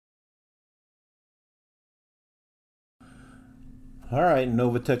All right,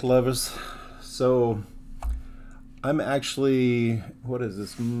 Novatech lovers. So I'm actually, what is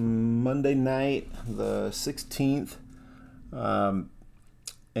this, Monday night, the 16th, and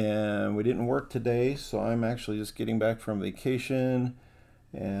we didn't work today, so I'm actually just getting back from vacation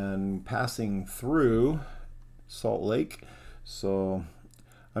and passing through Salt Lake. So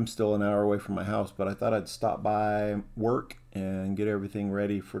I'm still an hour away from my house, but I thought I'd stop by work and get everything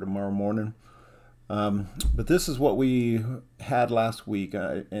ready for tomorrow morning. But this is what we had last week,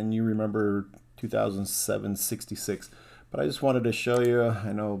 and you remember 2007-66. But I just wanted to show you.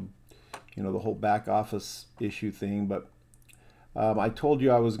 I know, the whole back office issue thing, but I told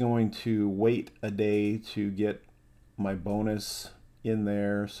you I was going to wait a day to get my bonus in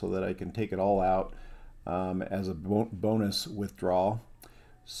there so that I can take it all out as a bonus withdrawal.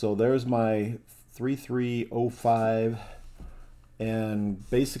 So there's my 3305. And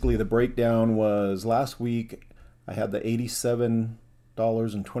basically the breakdown was last week I had the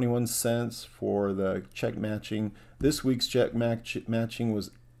 $87.21 for the check matching. This week's check matching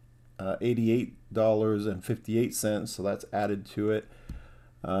was $88.58, so that's added to it.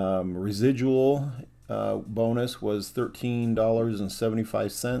 Residual bonus was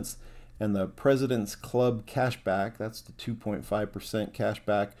 $13.75, and the President's Club cashback, that's the 2.5%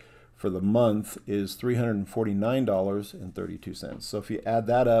 cashback for the month, is $349.32. So if you add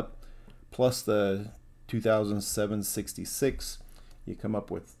that up plus the 2007-66, you come up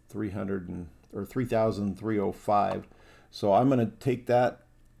with 3,305. So I'm going to take that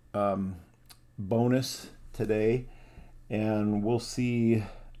bonus today, and we'll see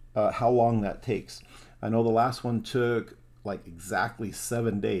how long that takes. I know the last one took like exactly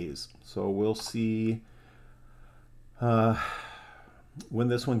 7 days, so we'll see when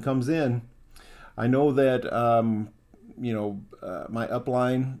this one comes in. I know that my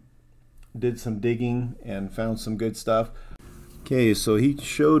upline did some digging and found some good stuff. Okay, so he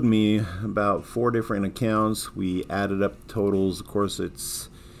showed me about 4 different accounts. We added up totals. Of course, it's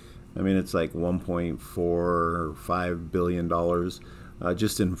like $1.45 billion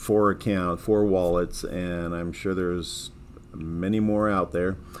just in 4 wallets, and I'm sure there's many more out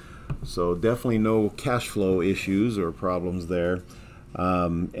there. So definitely no cash flow issues or problems there.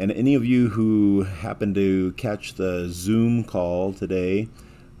 And any of you who happen to catch the Zoom call today,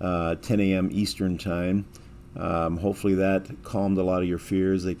 10 a.m. Eastern time, hopefully that calmed a lot of your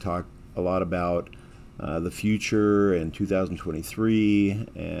fears. They talked a lot about the future and 2023,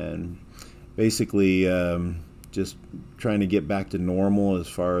 and basically just trying to get back to normal as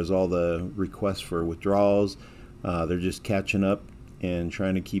far as all the requests for withdrawals. They're just catching up and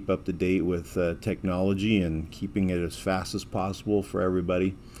trying to keep up to date with technology and keeping it as fast as possible for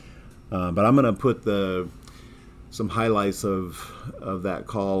everybody. But I'm going to put some highlights of that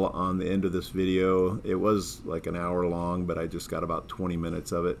call on the end of this video. It was like an hour long, but I just got about 20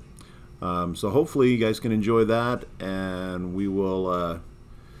 minutes of it. So hopefully you guys can enjoy that, and we will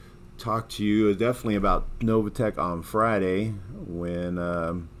talk to you definitely about Novatech on Friday when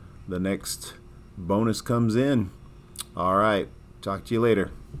the next bonus comes in. All right. Talk to you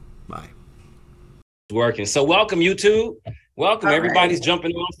later. Bye. Working. So welcome, YouTube. Welcome. All Everybody's right.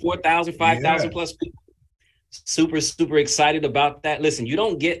 Jumping on 4,000, 5,000 plus people. Super excited about that. Listen, you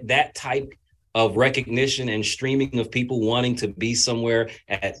don't get that type of recognition and streaming of people wanting to be somewhere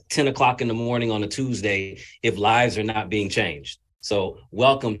at 10 o'clock in the morning on a Tuesday if lives are not being changed. So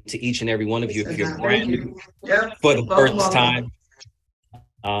welcome to each and every one of you if you're brand new for the first time.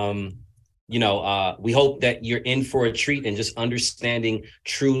 We hope that you're in for a treat and just understanding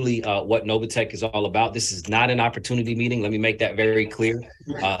truly what Novatech is all about. This is not an opportunity meeting. Let me make that very clear.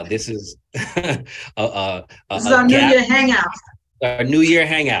 This is this is our New Year hangout. Our New Year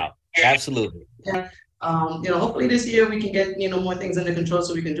hangout. Absolutely. Yeah. Hopefully this year we can get more things under control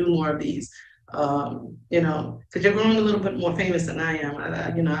so we can do more of these. Because you're growing a little bit more famous than I am.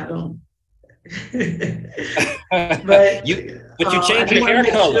 I don't. but you changed your hair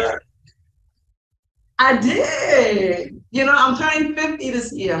color. I did. I'm turning 50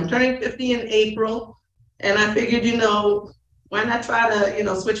 this year. I'm turning 50 in April. And I figured, why not try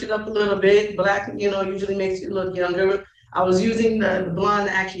to, switch it up a little bit? Black, usually makes you look younger. I was using the blonde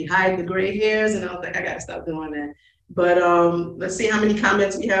to actually hide the gray hairs. And I was like, I got to stop doing that. But let's see how many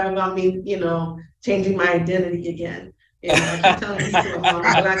comments we have about me, changing my identity again. I keep telling people I'm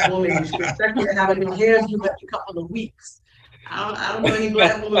a Black woman. You should expect me to have a new hairdo every couple of weeks. I don't know any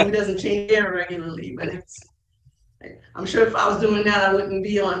Black woman who doesn't change hair regularly, but I'm sure if I was doing that, I wouldn't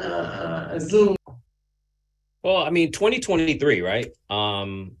be on a Zoom. Well, 2023, right?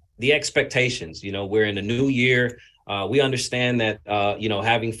 The expectations, we're in a new year. We understand that,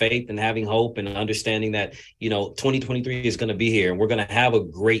 having faith and having hope and understanding that, 2023 is going to be here and we're going to have a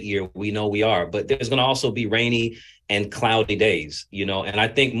great year. We know we are, but there's going to also be rainy and cloudy days, and I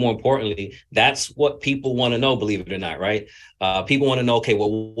think more importantly, that's what people want to know, believe it or not, right? People want to know, okay,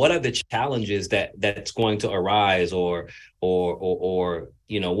 well, what are the challenges that's going to arise or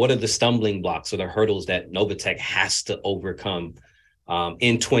what are the stumbling blocks or the hurdles that Novatech has to overcome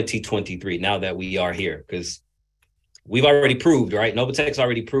in 2023 now that we are here? Because we've already proved, right? Novatech's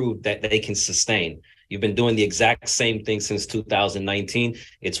already proved that they can sustain. You've been doing the exact same thing since 2019.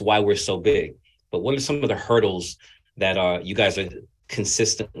 It's why we're so big. But what are some of the hurdles that you guys are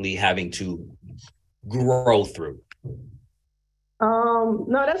consistently having to grow through? No,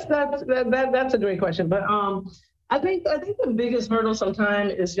 that's a great question. But I think the biggest hurdle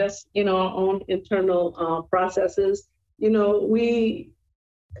sometimes is just our own internal processes. We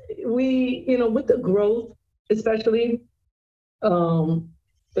with the growth, especially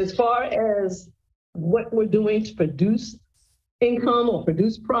as far as what we're doing to produce income or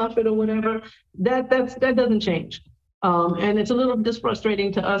produce profit or whatever, that doesn't change. And it's a little just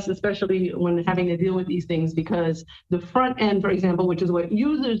frustrating to us, especially when having to deal with these things, because the front end, for example, which is what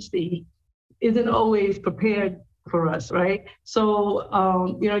users see, isn't always prepared for us, right?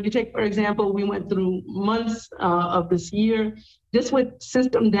 So, you take, for example, we went through months of this year just with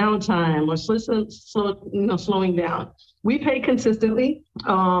system downtime or slowing down. We pay consistently,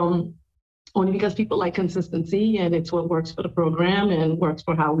 only because people like consistency, and it's what works for the program and works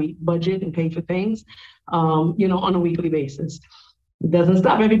for how we budget and pay for things, on a weekly basis. It doesn't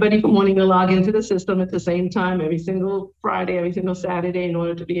stop everybody from wanting to log into the system at the same time every single Friday, every single Saturday in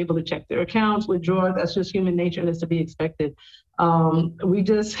order to be able to check their accounts, withdraw. That's just human nature and it's to be expected. I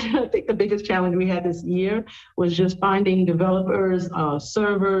think the biggest challenge we had this year was just finding developers,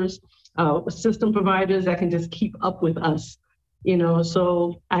 servers, system providers that can just keep up with us.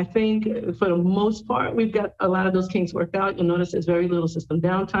 So I think for the most part, we've got a lot of those kinks worked out. You'll notice there's very little system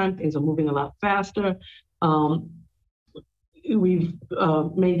downtime. Things are moving a lot faster. We've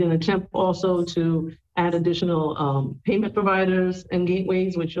made an attempt also to add additional payment providers and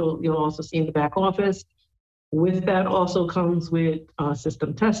gateways, which you'll also see in the back office. With that also comes with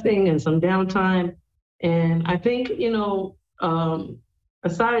system testing and some downtime. And I think,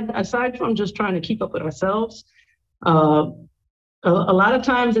 aside from just trying to keep up with ourselves, a lot of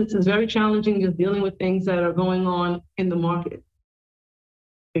times it's very challenging just dealing with things that are going on in the market,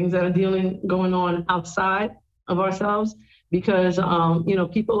 things that are going on outside of ourselves, because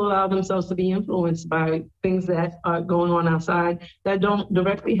people allow themselves to be influenced by things that are going on outside that don't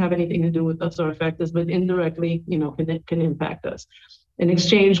directly have anything to do with us or affect us, but indirectly, can impact us. An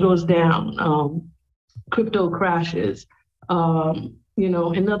exchange goes down, crypto crashes,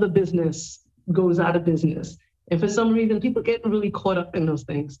 another business goes out of business. And for some reason, people get really caught up in those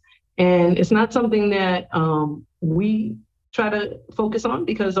things. And it's not something that we try to focus on,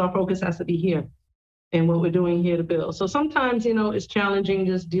 because our focus has to be here and what we're doing here to build. So sometimes, it's challenging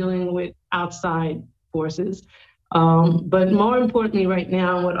just dealing with outside forces. But more importantly, right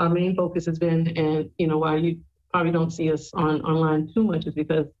now, what our main focus has been, and why you probably don't see us online too much, is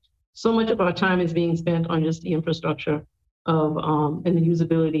because so much of our time is being spent on just the infrastructure of and the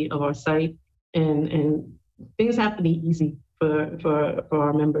usability of our site, and things have to be easy for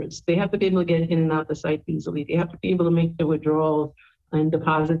our members. They have to be able to get in and out the site easily. They have to be able to make their withdrawals and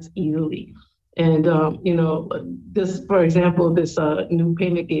deposits easily. And this, for example, this new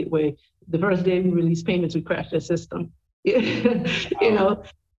payment gateway, the first day we released payments, we crashed the system. It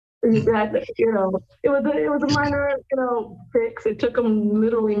was a minor fix. It took them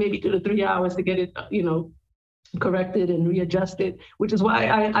literally maybe 2 to 3 hours to get it corrected and readjusted, which is why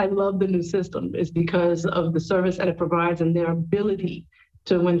I love the new system, is because of the service that it provides and their ability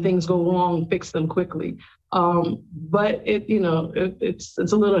to, when things go wrong, fix them quickly. But it's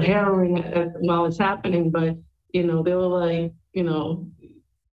a little harrowing while it's happening, but they were like,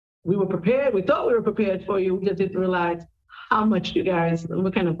 we were prepared. We thought we were prepared for you. We just didn't realize how much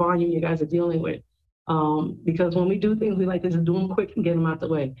what kind of volume you guys are dealing with. Because when we do things, we like to just do them quick and get them out the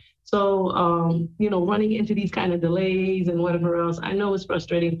way. So, running into these kind of delays and whatever else, I know it's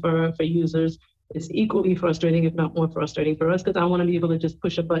frustrating for users. It's equally frustrating, if not more frustrating for us, because I want to be able to just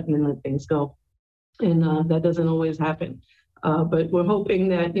push a button and let things go. And that doesn't always happen. But we're hoping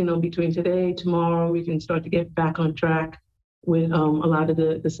that, between today, tomorrow, we can start to get back on track with a lot of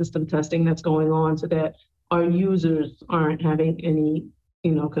the system testing that's going on, so that our users aren't having any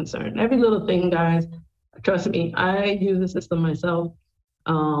concern. Every little thing, guys, trust me, I use the system myself.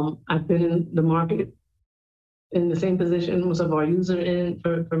 I've been in the market in the same position most of our users are in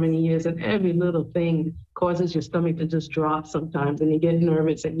for many years, and every little thing causes your stomach to just drop sometimes, and you get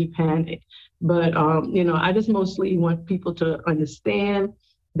nervous and you panic. But I just mostly want people to understand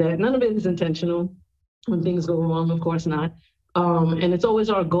that none of it is intentional. When things go wrong, of course not. And it's always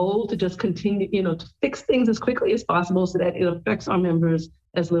our goal to just continue, to fix things as quickly as possible so that it affects our members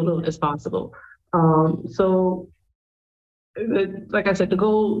as little as possible. So like I said, the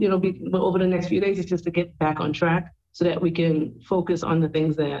goal, over the next few days is just to get back on track so that we can focus on the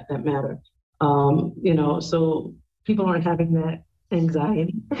things that matter. So people aren't having that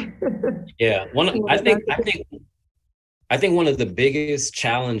anxiety. Yeah, I think one of the biggest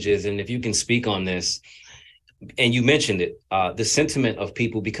challenges, and if you can speak on this, and you mentioned it, the sentiment of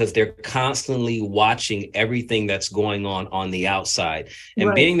people, because they're constantly watching everything that's going on the outside. And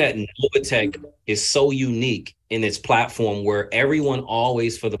Right. Being that Novatech is so unique in its platform where everyone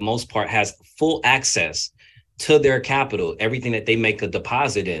always, for the most part, has full access to their capital, everything that they make a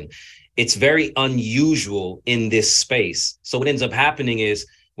deposit in, it's very unusual in this space. So what ends up happening is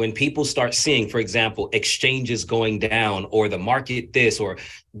when people start seeing, for example, exchanges going down, or the market this, or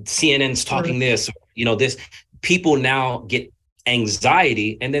CNN's talking this, this, people now get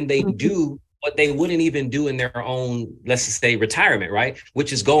anxiety, and then they do what they wouldn't even do in their own, let's just say, retirement, right?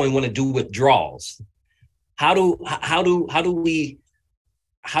 Which is want to do withdrawals. How do we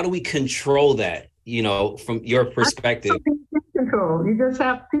control that, from your perspective? Control.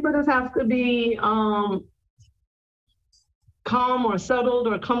 People just have to be calm or settled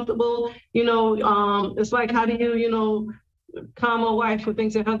or comfortable. It's like, how do you, calm a wife who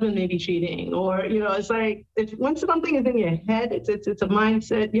thinks her husband may be cheating? Or, it's like, once something is in your head, it's a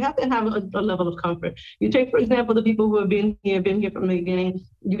mindset. You have to have a level of comfort. You take, for example, the people who have been here from the beginning.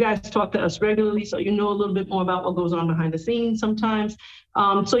 You guys talk to us regularly, so you know a little bit more about what goes on behind the scenes sometimes.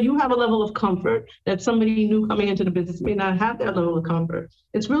 So you have a level of comfort that somebody new coming into the business may not have that level of comfort.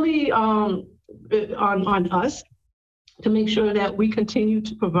 It's really on us to make sure that we continue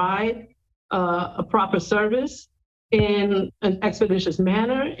to provide a proper service in an expeditious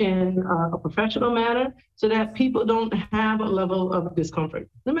manner, in a professional manner, so that people don't have a level of discomfort.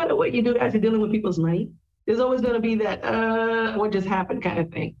 No matter what you do as you're dealing with people's money, there's always going to be that what just happened kind of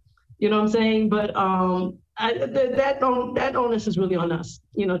thing. You know what I'm saying? But that onus is really on us,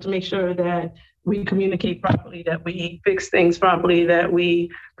 to make sure that we communicate properly, that we fix things properly, that we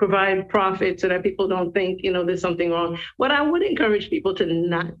provide profit so that people don't think, there's something wrong. What I would encourage people to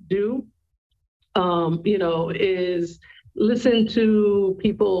not do is listen to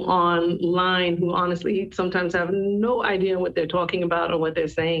people online who honestly sometimes have no idea what they're talking about or what they're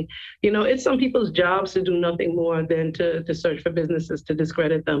saying. It's some people's jobs to do nothing more than to search for businesses to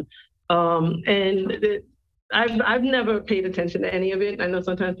discredit them. I've never paid attention to any of it. I know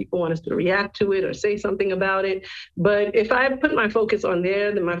sometimes people want us to react to it or say something about it, but if I put my focus on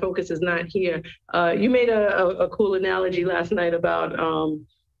there, then my focus is not here. You made a cool analogy last night about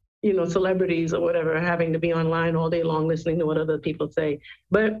celebrities or whatever, having to be online all day long listening to what other people say.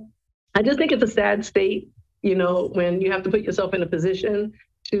 But I just think it's a sad state, when you have to put yourself in a position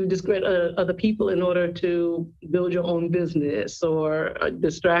to discredit other people in order to build your own business or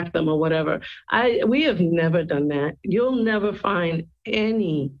distract them or whatever. We have never done that. You'll never find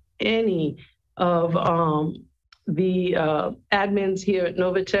any of the admins here at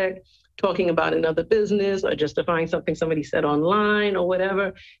Novatech talking about another business or justifying something somebody said online or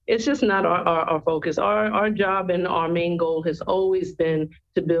whatever. It's just not our focus. Our job and our main goal has always been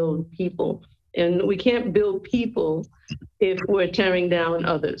to build people. And we can't build people if we're tearing down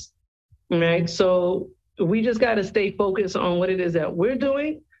others, right? So we just got to stay focused on what it is that we're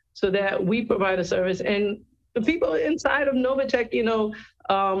doing so that we provide a service. And the people inside of Novatech,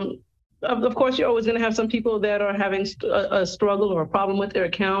 of course, you're always going to have some people that are having a struggle or a problem with their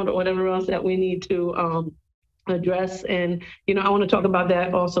account or whatever else that we need to address. And, I want to talk about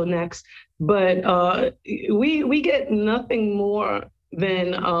that also next. But we get nothing more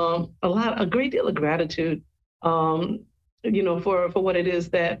than a great deal of gratitude, for what it is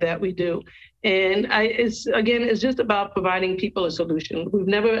that we do. And it's just about providing people a solution. We've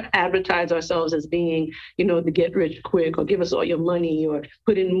never advertised ourselves as being, the get rich quick or give us all your money or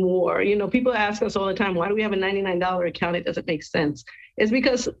put in more. People ask us all the time, why do we have a $99 account? It doesn't make sense. It's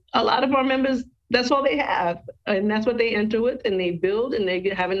because a lot of our members, that's all they have. And that's what they enter with, and they build, and they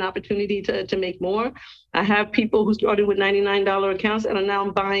have an opportunity to make more. I have people who started with $99 accounts and are now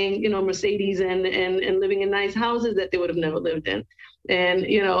buying, Mercedes and living in nice houses that they would have never lived in. And,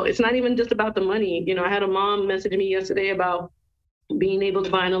 it's not even just about the money. I had a mom message me yesterday about being able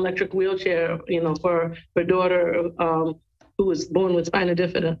to buy an electric wheelchair, for her daughter who was born with spina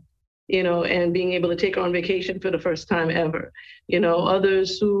bifida. and being able to take her on vacation for the first time ever.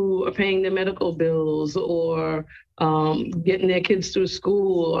 Others who are paying their medical bills or getting their kids through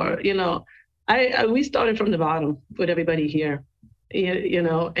school, or, we started from the bottom with everybody here,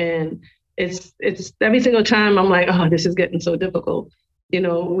 and it's every single time I'm like, oh, this is getting so difficult.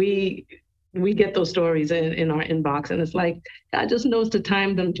 We get those stories in our inbox, and it's like, God just knows to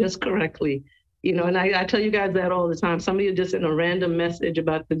time them just correctly. And I tell you guys that all the time. Somebody will just send a random message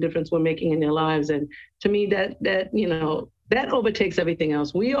about the difference we're making in their lives. And to me, that overtakes everything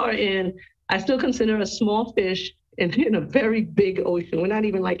else. I still consider a small fish in a very big ocean. We're not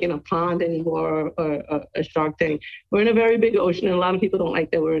even like in a pond anymore or a shark tank. We're in a very big ocean, and a lot of people don't like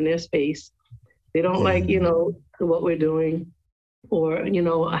that we're in their space. They don't like, what we're doing, or,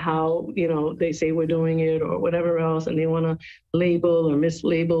 how, they say we're doing it or whatever else. And they want to label or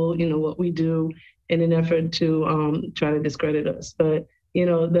mislabel, what we do in an effort to try to discredit us. But,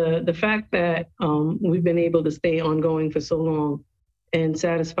 the fact that we've been able to stay ongoing for so long and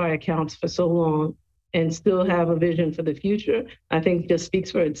satisfy accounts for so long and still have a vision for the future, I think just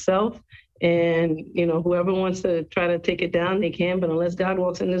speaks for itself. And, whoever wants to try to take it down, they can. But unless God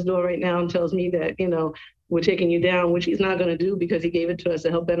walks in this door right now and tells me that, we're taking you down, which he's not going to do because he gave it to us to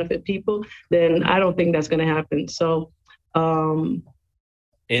help benefit people, then I don't think that's going to happen. So I'm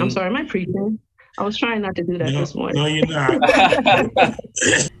sorry, am I preaching? I was trying not to do that this morning. No, you're not.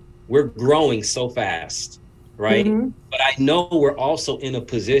 We're growing so fast, right? Mm-hmm. But I know we're also in a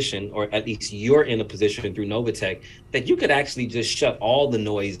position, or at least you're in a position through Novatech, that you could actually just shut all the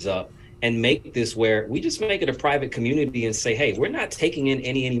noise up and make this where we just make it a private community and say, hey, we're not taking in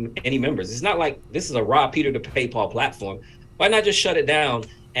any members. It's not like this is a rob Peter to pay Paul platform. Why not just shut it down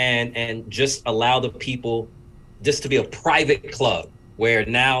and just allow the people just to be a private club where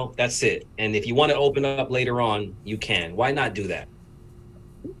now that's it. And if you want to open up later on, you can. Why not do that?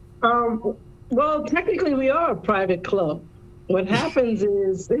 Well, technically we are a private club. What happens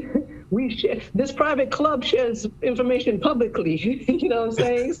is this private club shares information publicly, you know what I'm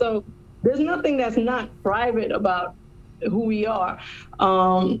saying? So there's nothing that's not private about who we are.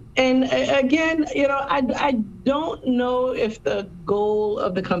 And again, I don't know if the goal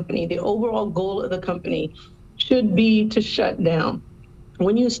of the company, the overall goal of the company should be to shut down.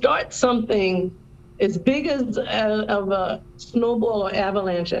 When you start something as big as of a snowball or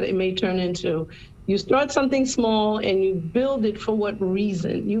avalanche that it may turn into, you start something small and you build it for what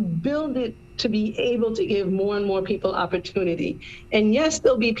reason? You build it to be able to give more and more people opportunity. And yes,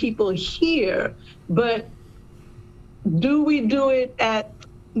 there'll be people here, but do we do it at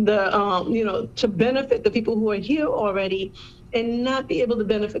the, to benefit the people who are here already and not be able to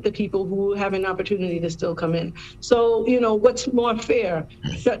benefit the people who have an opportunity to still come in? So, what's more fair?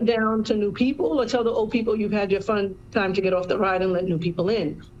 Shut down to new people, or tell the old people you've had your fun time to get off the ride and let new people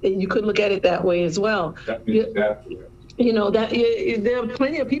in? And you could look at it that way as well. There are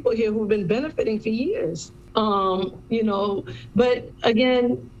plenty of people here who've been benefiting for years. But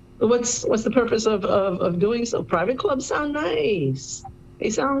again, what's the purpose of doing so? Private clubs sound nice. They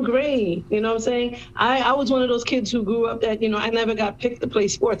sound great. You know what I'm saying? I was one of those kids who grew up that, I never got picked to play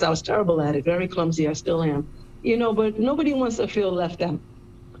sports. I was terrible at it, very clumsy. I still am. But nobody wants to feel left out,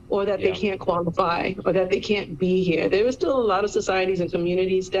 or that they can't qualify, or that they can't be here. There are still a lot of societies and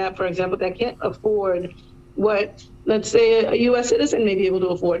communities that, for example, that can't afford what, let's say, a U.S. citizen may be able to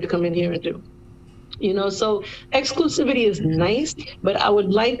afford to come in here and do. So exclusivity is nice, but I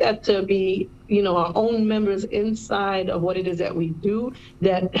would like that to be, our own members inside of what it is that we do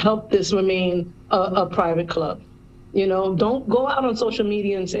that help this remain a private club. Don't go out on social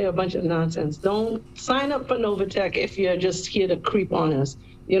media and say a bunch of nonsense. Don't sign up for Novatech if you're just here to creep on us.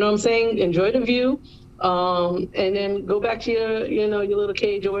 You know what I'm saying? Enjoy the view. And then go back to your little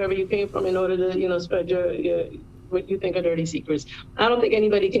cage or wherever you came from in order to, spread your what you think are dirty secrets. I don't think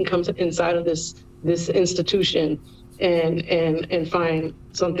anybody can come inside of this institution and find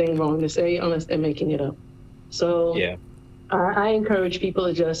something wrong to say unless they're making it up. So yeah, I encourage people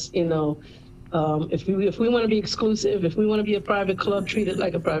to just, if we want to be exclusive, if we want to be a private club, treat it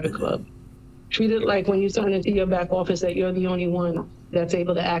like a private club. Treat it like when you sign into your back office that you're the only one that's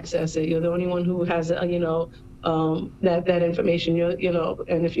able to access it. You're the only one who has, that information.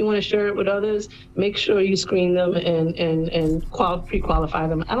 And if you want to share it with others, make sure you screen them and pre-qualify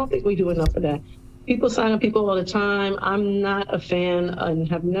them. I don't think we do enough of that. People sign up people all the time. I'm not a fan and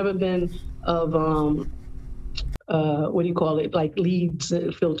have never been of what do you call it, like leads,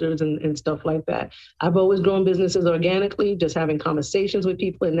 filters and stuff like that. I've always grown businesses organically, just having conversations with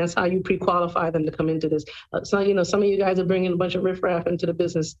people, and that's how you pre-qualify them to come into this. So, some of you guys are bringing a bunch of riffraff into the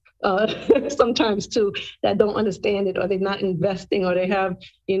business sometimes too, that don't understand it, or they're not investing, or they have,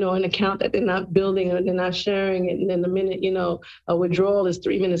 an account that they're not building, or they're not sharing it, and then the minute, a withdrawal is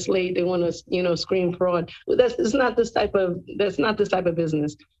 3 minutes late, they want to, scream fraud. That's not this type of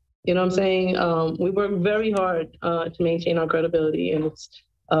business. You know what I'm saying? We work very hard to maintain our credibility, and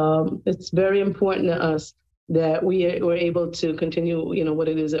it's very important to us that we're able to continue, what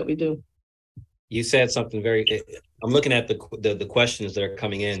it is that we do. You said something I'm looking at the questions that are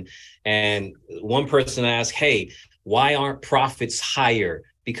coming in, and one person asked, hey, why aren't profits higher?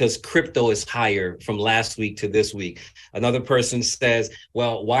 Because crypto is higher from last week to this week. Another person says,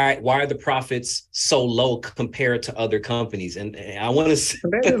 well, why are the profits so low compared to other companies? And I want to say,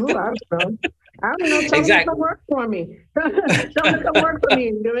 I don't know. Tell them to come work for me.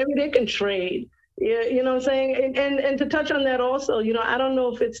 Maybe they can trade. Yeah, you know what I'm saying? And to touch on that also, I don't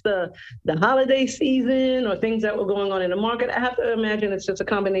know if it's the holiday season or things that were going on in the market. I have to imagine it's just a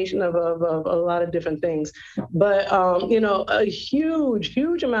combination of a lot of different things. But, a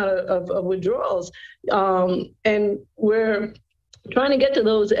huge amount of withdrawals. And we're trying to get to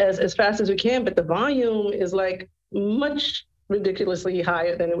those as fast as we can, but the volume is like much ridiculously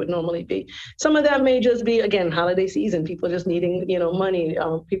higher than it would normally be. Some of that may just be, again, holiday season, people just needing, money,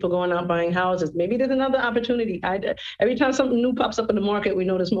 people going out buying houses. Maybe there's another opportunity. Every time something new pops up in the market, we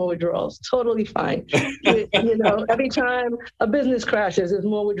notice more withdrawals. Totally fine. Every time a business crashes, there's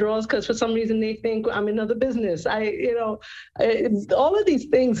more withdrawals because for some reason they think I'm in another business. All of these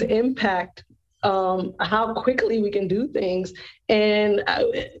things impact how quickly we can do things. And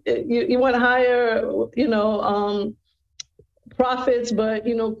you want to hire, profits, but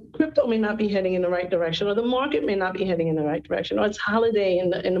crypto may not be heading in the right direction, or the market may not be heading in the right direction, or it's holiday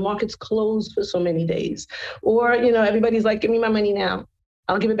and the market's closed for so many days, or everybody's like, give me my money now,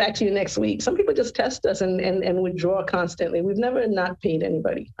 I'll give it back to you next week. Some people just test us and withdraw constantly. We've never not paid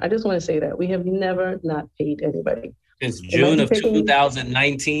anybody. I just want to say that we have never not paid anybody. Since June of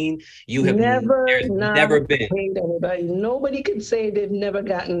 2019, you have never been paid anybody. Nobody can say they've never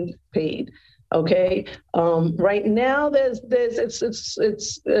gotten paid. Okay. Right now,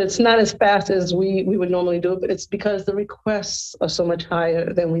 it's not as fast as we would normally do it, but it's because the requests are so much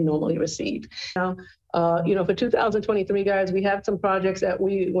higher than we normally receive. Now, for 2023, guys, we have some projects that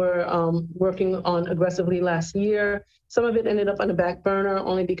we were working on aggressively last year. Some of it ended up on the back burner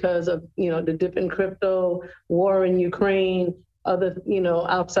only because of the dip in crypto, war in Ukraine, other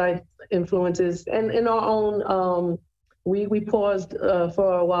outside influences, and in our own. We paused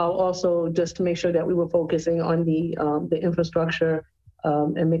for a while also just to make sure that we were focusing on the infrastructure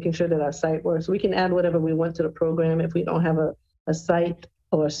and making sure that our site works. We can add whatever we want to the program. If we don't have a site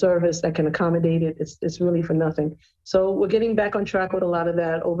or a service that can accommodate it, it's really for nothing. So we're getting back on track with a lot of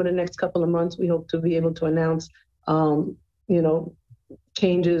that. Over the next couple of months, we hope to be able to announce,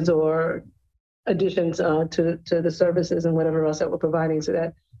 changes or additions to the services and whatever else that we're providing, so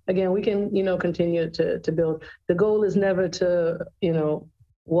that again, we can, continue to build. The goal is never to,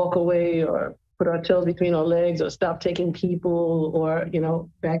 walk away or put our tails between our legs or stop taking people or,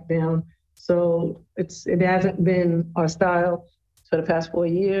 back down. So it hasn't been our style for the past 4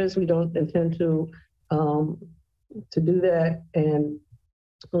 years. We don't intend to do that. And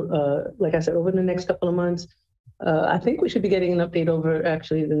like I said, over the next couple of months, I think we should be getting an update over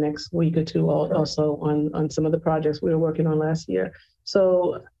actually the next week or two also on some of the projects we were working on last year.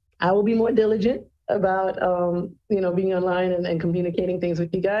 So I will be more diligent about, being online and communicating things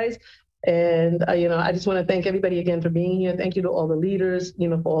with you guys. And, I just want to thank everybody again for being here. Thank you to all the leaders,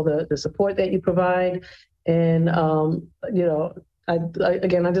 for all the support that you provide. And, I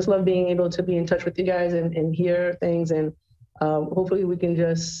just love being able to be in touch with you guys and hear things. And hopefully we can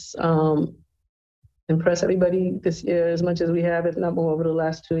just impress everybody this year as much as we have, if not more, over the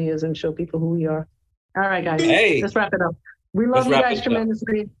last 2 years, and show people who we are. All right, guys, let's wrap it up. We love you guys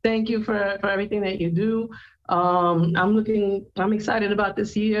tremendously. Thank you for everything that you do. I'm excited about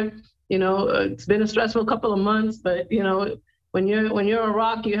this year. It's been a stressful couple of months, but when you're a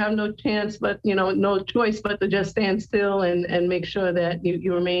rock, you have no chance, but no choice but to just stand still and make sure that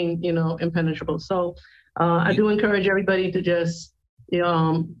you remain, impenetrable. So I do encourage everybody to just be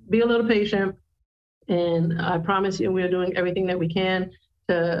a little patient, and I promise you, we are doing everything that we can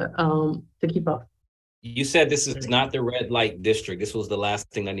to keep up. You said this is not the red light district. This was the last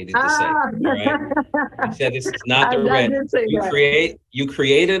thing I needed to say. All right? You said this is not the red. You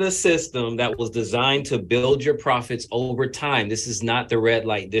created a system that was designed to build your profits over time. This is not the red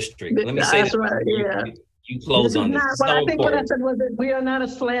light district. Let me say that. Right, yeah. you close on this. Well, I think what I important. said was that we are not a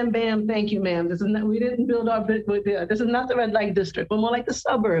slam bam. Thank you, ma'am. This is not. We didn't build our bit with there. This is not the red light district. We're more like the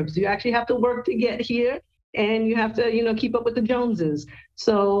suburbs. You actually have to work to get here, and you have to, keep up with the Joneses.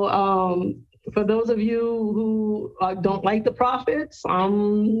 So, for those of you who don't like the profits,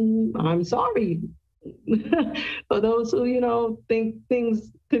 I'm sorry. For those who think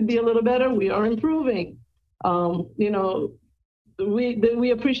things could be a little better, we are improving.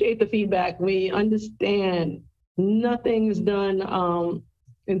 We appreciate the feedback. We understand nothing is done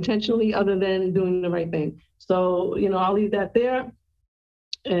intentionally other than doing the right thing. So, I'll leave that there.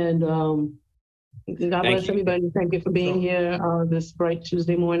 And God bless everybody. Thank you for being here this bright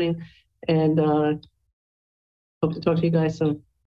Tuesday morning. And hope to talk to you guys soon.